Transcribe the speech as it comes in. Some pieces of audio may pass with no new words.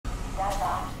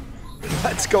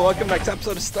Let's go. Welcome to the next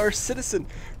episode of Star Citizen.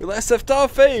 We last left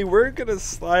off, hey, we're going to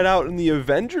slide out in the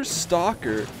Avenger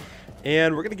Stalker,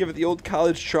 and we're going to give it the old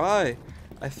college try.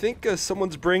 I think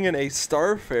someone's bringing a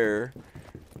Starfare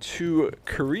to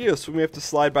Korea, so we have to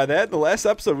slide by that. In the last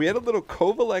episode, we had a little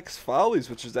Kovalex Follies,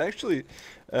 which is actually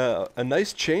a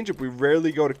nice change-up. We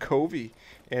rarely go to Covey,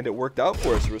 and it worked out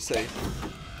for us. We're safe.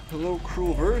 Hello,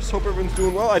 Cruel Verse. Hope everyone's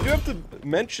doing well. I do have to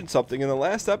mention something. In the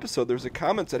last episode, there was a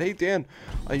comment that, hey, Dan,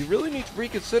 you really need to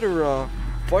reconsider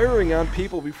firing on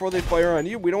people before they fire on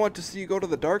you. We don't want to see you go to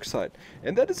the dark side.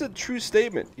 And that is a true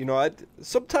statement. You know,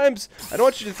 sometimes I don't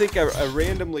want you to think I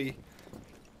randomly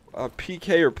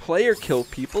PK or player kill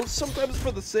people. Sometimes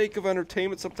for the sake of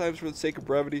entertainment, sometimes for the sake of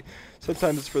brevity,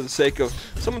 sometimes it's for the sake of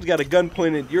someone's got a gun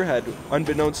pointed at your head,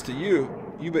 unbeknownst to you.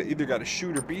 You either got to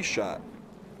shoot or be shot.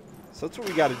 So that's what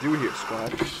we got to do here,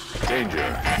 squad.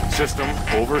 Danger. System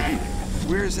overheating.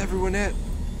 Where is everyone at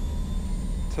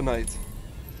tonight?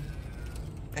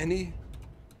 Any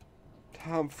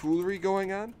tomfoolery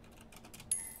going on?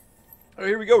 Oh,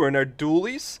 here we go. We're in our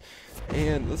dualies.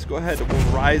 And let's go ahead and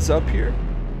we'll rise up here.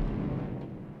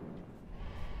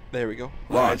 There we go.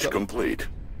 Launch complete.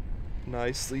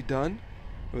 Nicely done.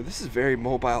 Oh, this is very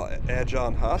mobile, agile,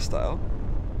 and hostile.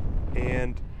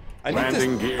 And I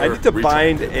need to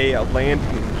bind a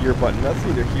landing gear button. That's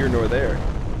neither here nor there.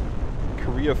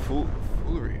 Korea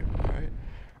foolery. Alright.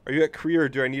 Are you at Korea or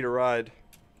do I need a ride?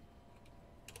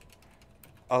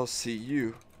 I'll see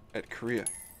you at Korea.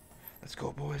 Let's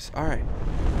go, boys. Alright.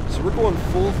 So we're going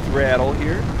full throttle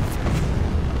here.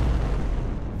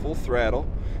 Full throttle.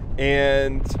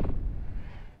 And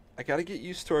I gotta get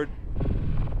used to our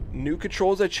new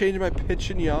controls. I changed my pitch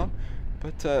and yaw.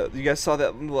 But you guys saw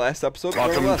that in the last episode.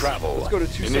 Let's go to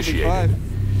 275.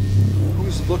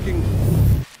 Who's looking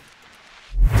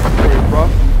very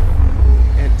rough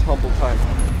and tumble time?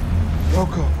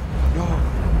 Yoko, no.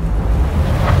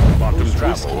 Quantum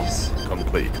travel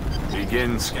complete.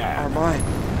 Begin scan. Are mine.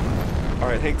 All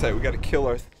right, hang tight. We got to kill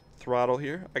our throttle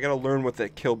here. I got to learn what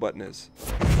that kill button is.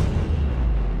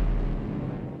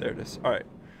 There it is. All right.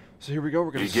 So here we go. We're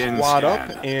gonna squad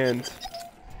up and.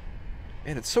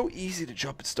 Man, it's so easy to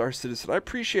jump at Star Citizen. I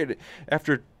appreciate it.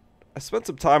 After I spent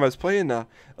some time, I was playing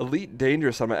Elite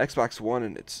Dangerous on my Xbox One,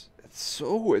 and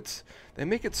they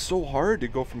make it so hard to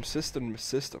go from system to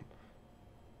system.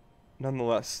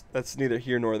 Nonetheless, that's neither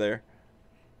here nor there.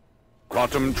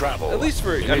 Quantum travel. At least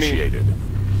for initiated.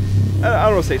 I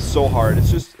don't want to say so hard.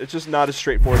 It's just not as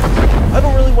straightforward. I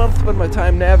don't really want to spend my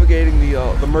time navigating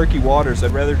the murky waters.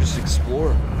 I'd rather just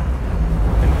explore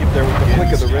and get there with the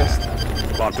flick of the wrist.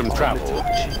 Quantum travel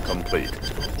complete.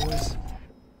 Boys.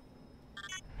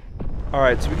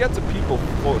 Alright, so we got some people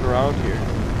floating around here.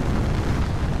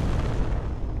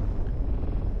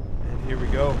 And here we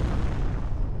go.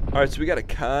 Alright, so we got a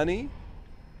Connie.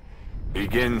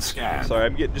 Begin scan. Sorry,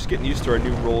 I'm just getting used to our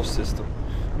new roll system.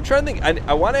 I'm trying to think,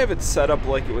 I want to have it set up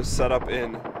like it was set up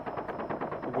in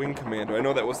Wing Commander. I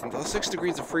know that wasn't the 6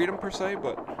 degrees of freedom per se,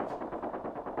 but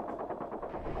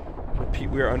repeat,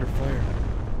 we are under fire.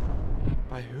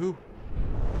 By who?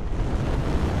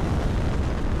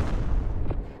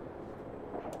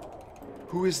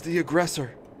 Who is the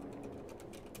aggressor?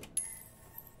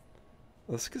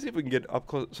 Let's see if we can get up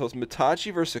close. So it's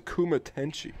Mitachi versus Akuma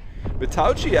Tenchi.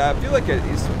 Mitachi, I feel like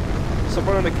he's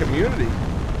someone in the community.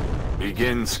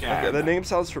 Begin scan. Okay, the name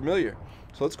sounds familiar.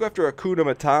 So let's go after Akuna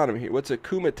Matana here. What's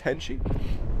Akuma Tenchi?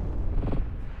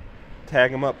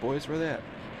 Tag him up, boys. Where they at?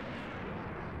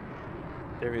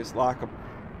 There he is. Lock him.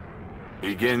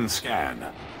 Begin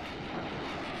scan.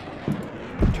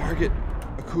 Target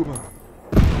Akuma.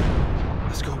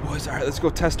 Let's go, boys. Alright, let's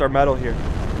go test our metal here.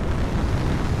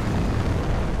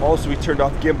 Also, we turned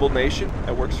off Gimbal Nation.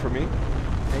 That works for me.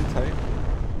 Hang tight.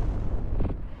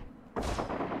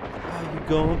 How you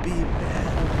gonna be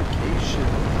mad on vacation?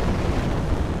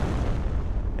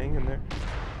 Hang in there.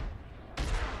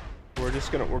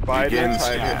 We're biding our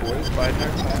time here, boys. Biding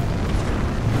our time.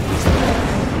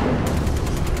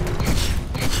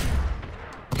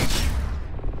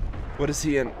 What is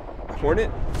he in? A Hornet?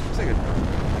 Looks like a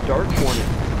dark Hornet.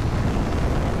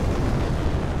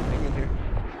 Hang in here.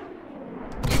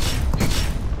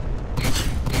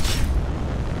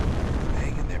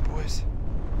 Hang in there, boys.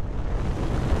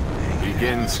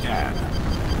 Begin scan.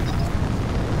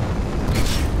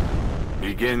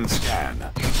 Begin scan.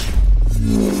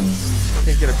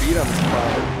 Can't get a beat on this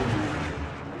cloud.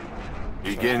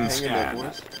 Begin scan. There,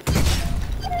 boys.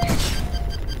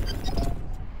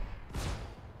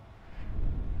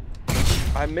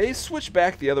 I may switch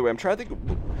back the other way. I'm trying to think.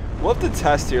 We'll have to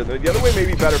test here. The other way may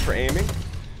be better for aiming.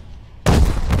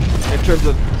 In terms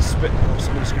of spit. Oh,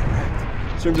 somebody's getting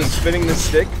wrecked. terms of spinning the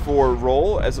stick for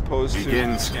roll as opposed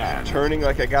Begin to scan. turning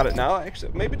like I got it now.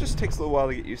 Actually, maybe it just takes a little while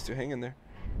to get used to. Hang in there.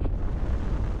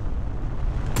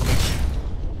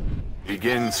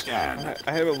 Begin scan.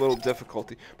 I have a little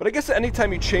difficulty. But I guess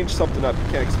anytime you change something up, you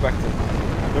can't expect to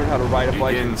learn how to ride a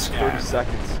bike in 30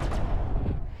 seconds.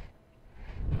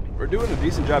 We're doing a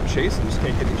decent job chasing, just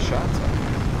can't get any shots on.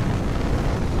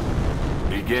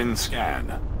 Begin scan.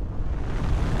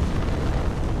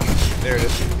 There it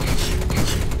is.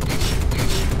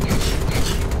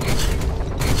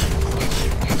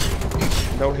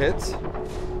 No hits?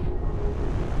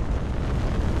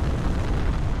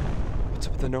 What's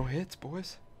up with the no hits,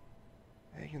 boys?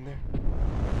 Hang in there.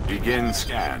 Begin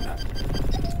scan.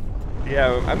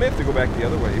 Yeah, I may have to go back the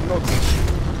other way, even though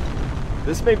it's...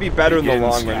 This may be better in the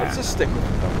long run. Let's just stick with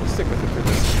it, though. Let's stick with it for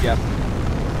this. Yeah.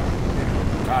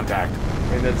 Contact.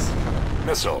 I mean, that's...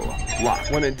 Missile.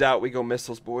 Lock. When in doubt, we go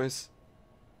missiles, boys.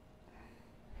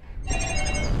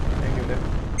 Hang in there.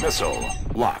 Missile.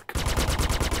 Lock.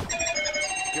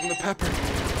 Give him the pepper.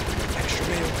 Extra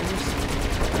mayo,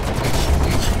 please.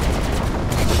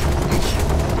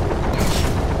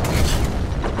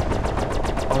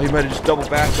 Oh, he might have just double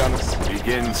backed on us.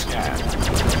 Begin scan.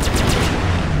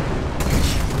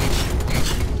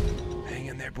 Hang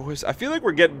in there, boys. I feel like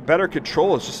we're getting better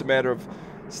control. It's just a matter of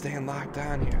staying locked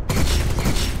on here.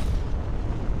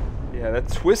 Yeah, that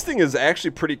twisting is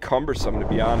actually pretty cumbersome, to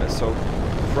be honest. So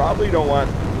probably don't want...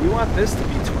 We want this to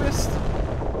be twist.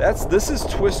 This is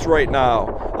twist right now.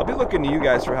 I'll be looking to you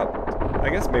guys for help. I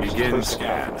guess maybe some Begin personal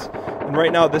scan. preference. And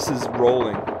right now this is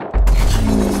rolling.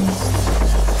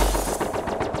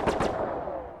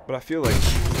 But I feel like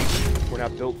we're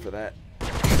not built for that.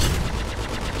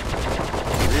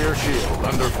 Rear shield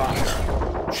under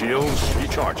fire. Shields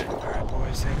recharging. Alright,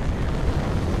 boys, hang in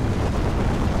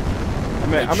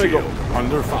here. I'm gonna go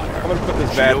under fire. I'm gonna put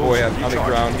this bad boy on the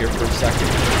ground here for a second.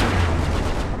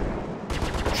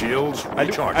 Shields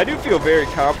recharging. I do feel very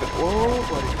confident. Whoa,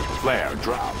 buddy. Flare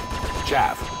drop.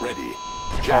 Chaff ready.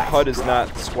 Our Chaff HUD is drop.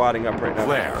 not squatting up right now.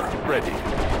 Flare ready.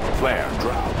 Flare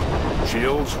drop.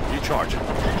 Shields recharging.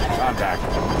 Contact.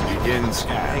 Begin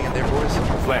scan. Hang in there, boys.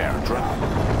 Flare drop.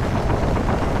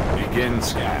 Begin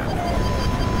scan.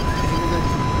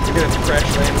 We're gonna have to crash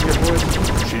land here, boys.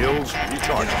 Shields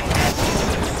recharging.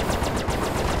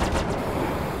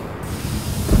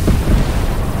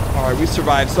 Alright, we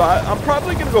survived. So I'm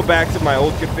probably going to go back to my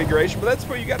old configuration, but that's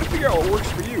where you got to figure out what works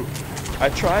for you. I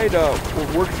tried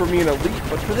what worked for me in Elite,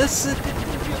 but for this, it didn't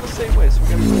feel the same way. So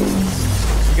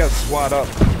we got to squat up.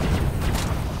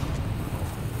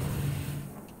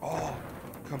 Oh,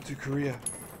 come to Korea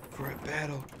for a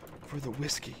battle for the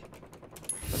whiskey.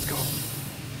 Let's go.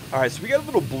 Alright, so we got a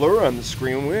little blur on the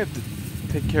screen. We have to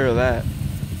take care of that.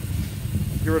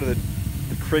 Get rid of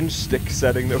the cringe stick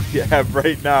setting that we have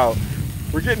right now.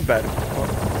 We're getting better.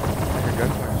 Oh,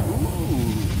 gunfire.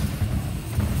 Ooh.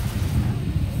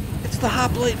 It's the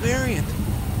Hoplite variant.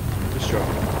 Just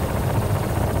joking.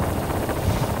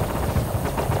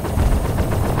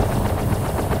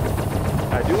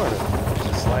 I do want to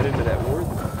just slide into that ward. I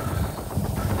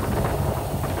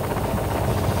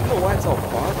don't know why it's all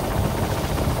foggy.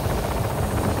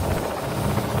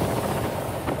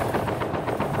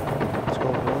 Let's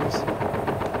go, boys.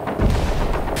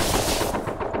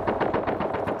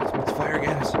 Let's fire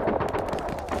again.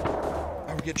 Oh,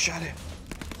 we're getting shot at.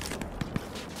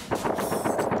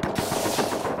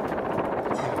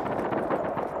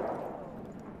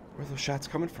 Where are those shots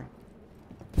coming from?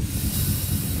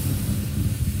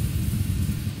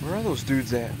 Where are those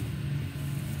dudes at?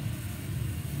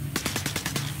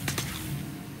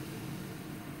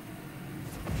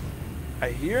 I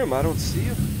hear him, I don't see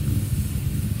him.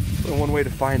 Only one way to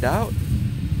find out.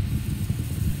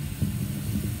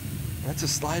 That's to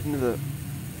slide into the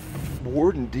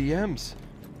ward and DMs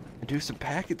and do some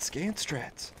packet scan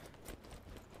strats.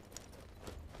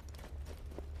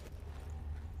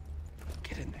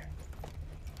 Get in there.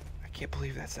 I can't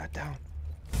believe that's not down.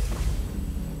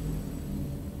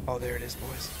 Oh, there it is,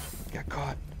 boys. Got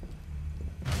caught.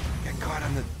 Got caught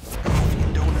on the coffee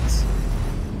and donuts.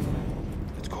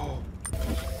 Let's go.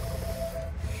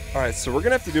 Alright, so we're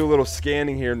gonna have to do a little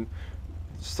scanning here.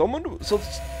 Someone, so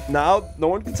now no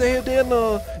one can say, hey Dan,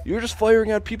 you're just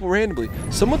firing at people randomly.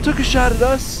 Someone took a shot at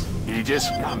us. Aegis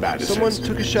combat Someone assist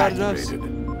took a shot at us.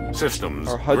 activated. Systems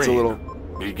Our HUD's green. a little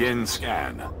Begin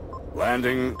scan.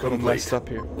 Landing complete. messed up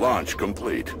here. Launch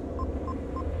complete.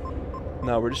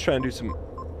 No, we're just trying to do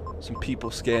some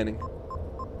people scanning.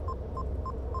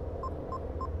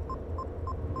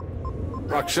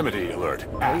 Proximity alert.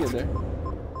 Hang in Act. there.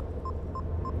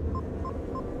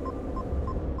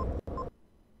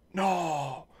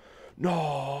 No,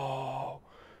 No.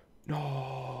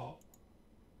 No.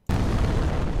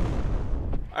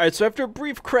 Alright, so after a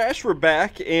brief crash, we're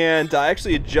back, and I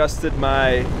actually adjusted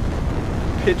my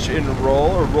pitch and roll,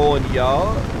 or roll and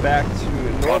yaw, back to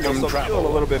normal, so I'm feeling a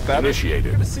little bit better. We're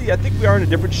gonna see, I think we are in a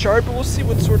different shard, but we'll see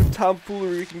what sort of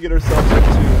tomfoolery we can get ourselves up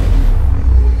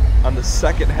to on the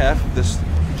second half of this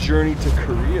journey to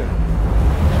Korea.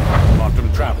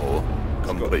 Quantum travel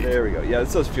complete. There we go. Yeah,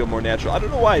 this does feel more natural. I don't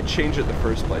know why I changed it in the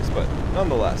first place, but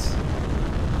nonetheless.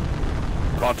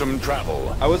 Quantum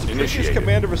travel I was a previous initiated.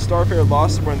 commander of a starfarer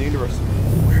lost somewhere in the universe.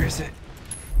 Where is it?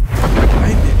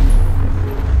 Find it.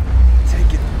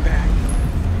 Take it back.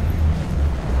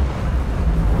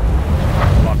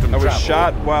 Quantum I was travel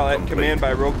shot while at complete. command by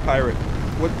a rogue pirate.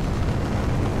 What?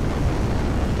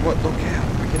 What locale?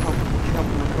 We can help. We can help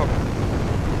him recover.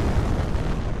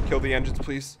 Kill the engines,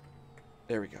 please.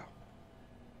 There we go.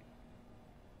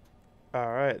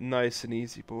 Alright, nice and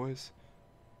easy, boys.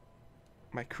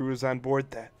 My crew is on board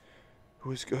that.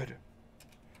 Who's good?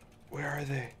 Where are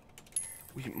they?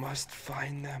 We must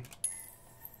find them.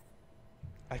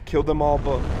 I killed them all,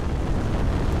 but...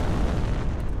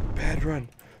 Bad run.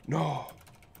 No.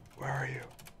 Where are you?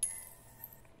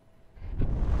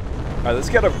 Alright, let's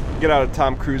get out of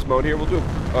Tom Cruise mode here. We'll do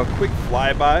a quick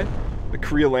flyby. The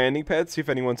Korea landing pad, see if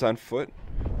anyone's on foot.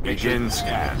 Begin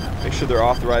scan. Make sure they're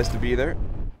authorized to be there.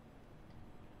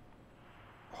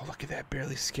 Oh, look at that.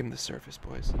 Barely skimmed the surface,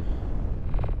 boys.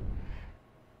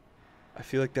 I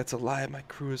feel like that's alive. My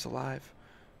crew is alive.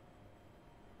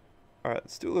 Alright,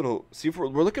 let's do a little... See if we're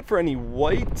looking for any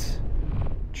white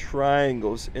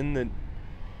triangles in the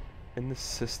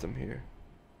system here.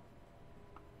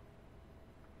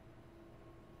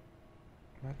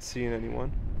 Not seeing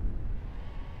anyone.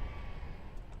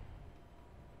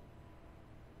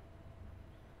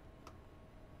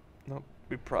 Nope.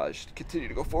 We probably should continue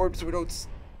to go forward so we don't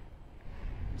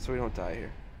die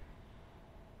here.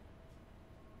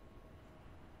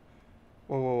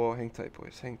 Whoa, whoa, whoa! Hang tight,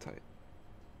 boys. Hang tight.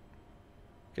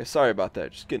 Okay, sorry about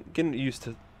that. Just getting used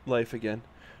to life again.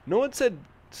 No one said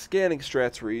scanning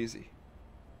strats were easy.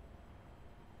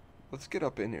 Let's get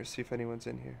up in here, see if anyone's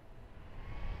in here.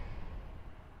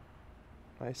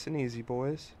 Nice and easy,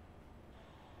 boys.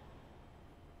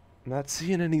 I'm not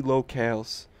seeing any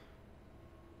locales.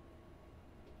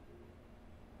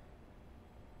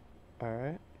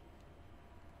 Alright.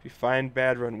 If you find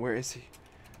Bad Run, where is he?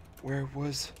 Where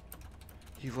was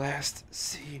he last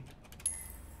seen?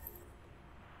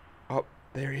 Oh,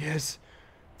 there he is.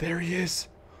 There he is.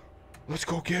 Let's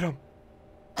go get him.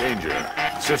 Danger.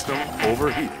 System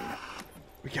overheating.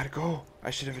 We gotta go. I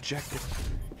should have ejected.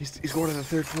 He's going to the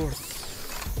 3rd floor.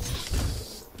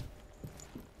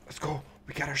 Let's go.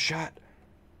 We got our shot.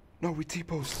 No, we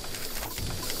T-post.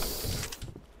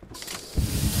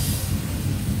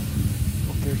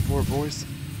 3rd floor, boys.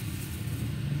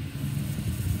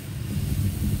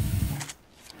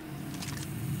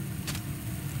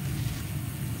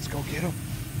 Let's go get him.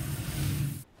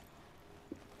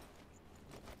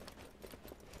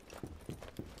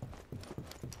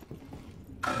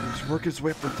 He's working his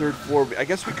way up the 3rd floor. I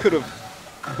guess we could have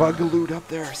bugalooed up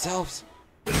there ourselves.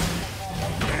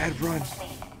 Bad run.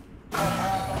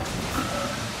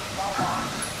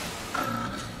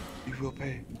 You will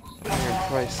pay the iron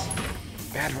price.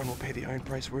 Bad Run will pay the iron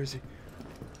price. Where is he?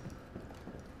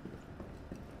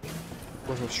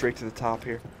 We'll go straight to the top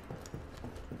here.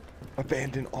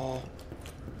 Abandon all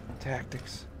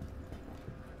tactics.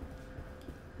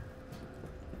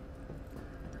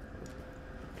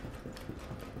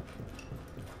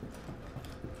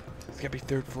 It's gotta be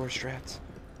 3rd floor strats.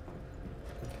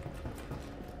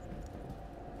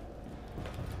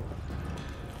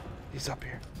 He's up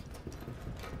here.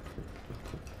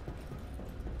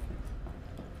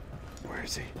 Where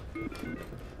is he?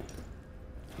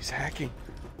 He's hacking.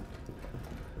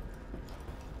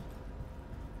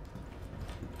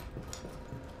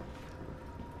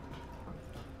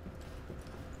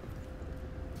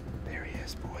 There he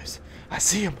is, boys. I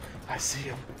see him. I see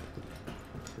him.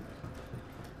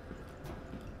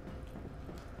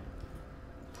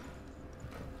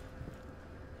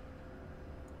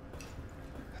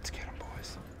 Let's get him,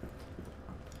 boys.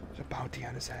 There's a bounty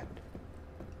on his head.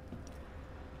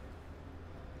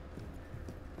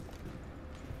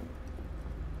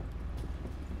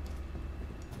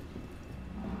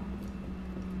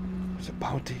 There's a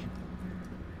bounty.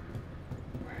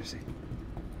 Where is he?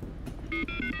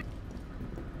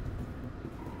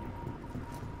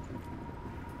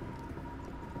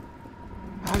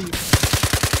 How you...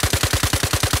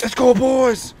 Let's go,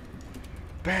 boys!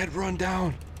 Bad run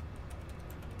down.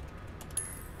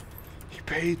 He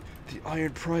paid the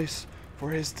iron price for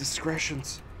his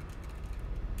discretions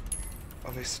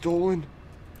of a stolen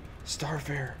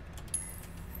starfare.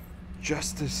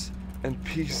 Justice and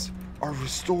peace are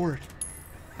restored.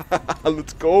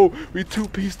 Let's go. We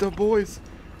two-pieced them, boys.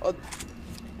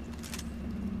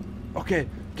 Okay,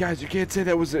 guys, you can't say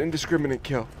that was an indiscriminate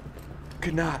kill.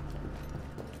 Could not.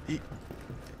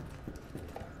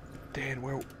 Dan,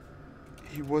 where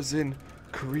he was in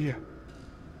Korea,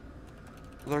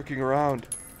 lurking around,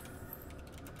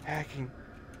 hacking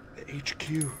the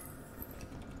HQ.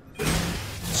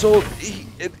 So,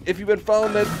 if you've been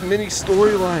following that mini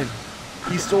storyline,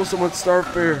 he stole someone's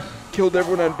starfare, killed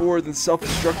everyone on board, then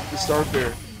self-destructed the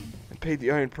starfare, and paid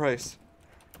the iron price.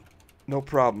 No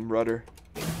problem, Rudder.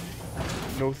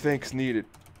 No thanks needed.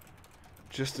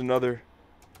 Just another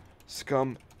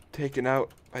scum taken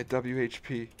out by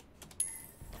WHP.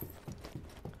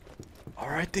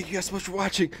 Alright, thank you guys so much for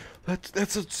watching.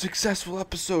 That's a successful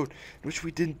episode in which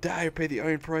we didn't die or pay the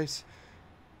iron price.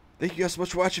 Thank you guys so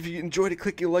much for watching. If you enjoyed it,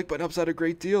 clicking the like button helps out a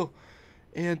great deal.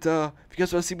 And if you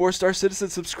guys want to see more Star Citizen,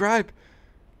 subscribe,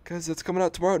 because it's coming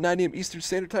out tomorrow at 9 AM Eastern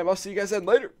Standard Time. I'll see you guys then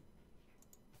later.